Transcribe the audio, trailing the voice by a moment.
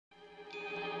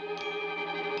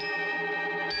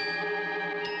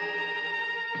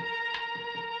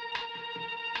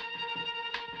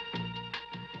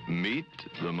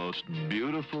the most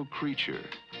beautiful creature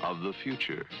of the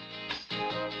future.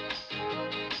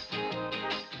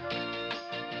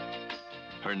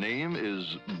 Her name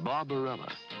is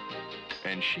Barbarella,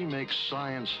 and she makes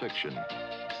science fiction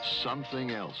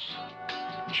something else.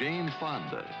 Jane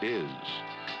Fonda is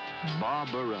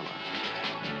Barbarella.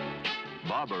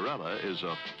 Barbarella is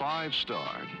a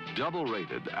 5-star,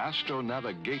 double-rated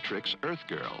astronavigatrix Earth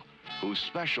girl whose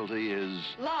specialty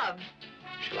is... love.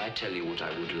 Shall I tell you what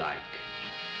I would like?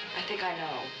 I think I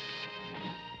know.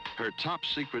 Her top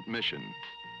secret mission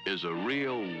is a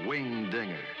real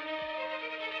wing-dinger.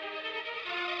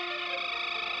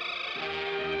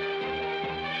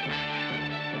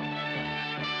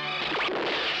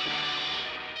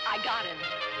 I got him.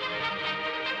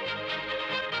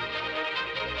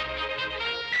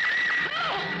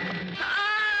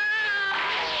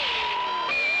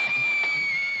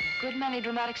 Good many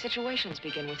dramatic situations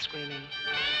begin with screaming.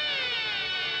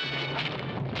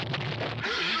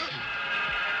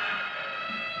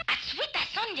 Aswita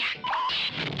Sonia!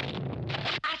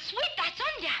 Aswita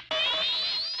Sonia!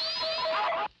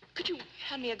 Could you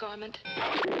hand me a garment?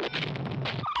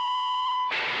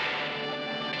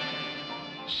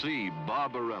 See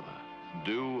Barbarella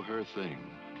do her thing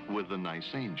with the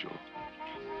nice angel,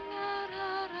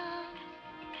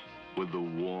 with the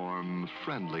warm,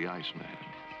 friendly Iceman,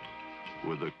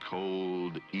 with the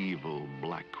cold, evil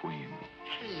Black Queen.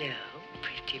 Hello,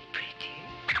 pretty.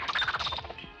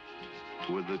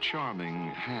 With the charming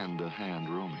hand-to-hand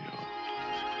Romeo.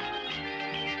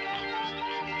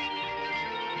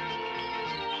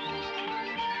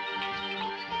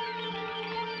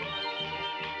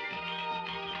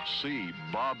 See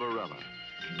Barbarella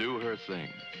do her thing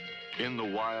in the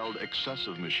wild,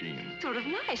 excessive machine. Sort of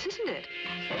nice, isn't it?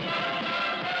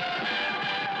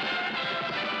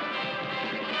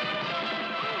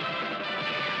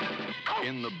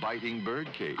 In the biting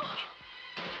birdcage,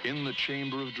 in the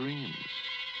chamber of dreams,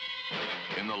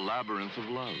 in the labyrinth of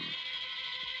love,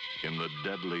 in the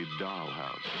deadly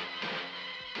dollhouse,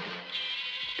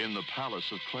 in the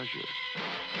palace of pleasure.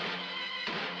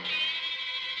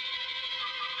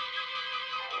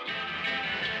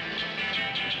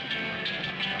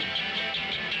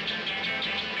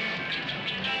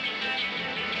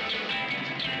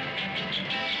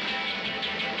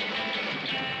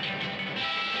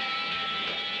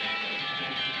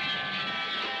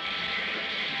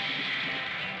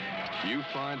 You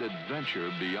find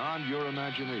adventure beyond your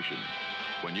imagination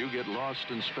when you get lost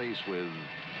in space with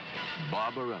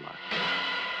Barbarella.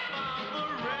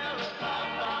 Barbarella,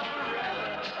 Barbarella.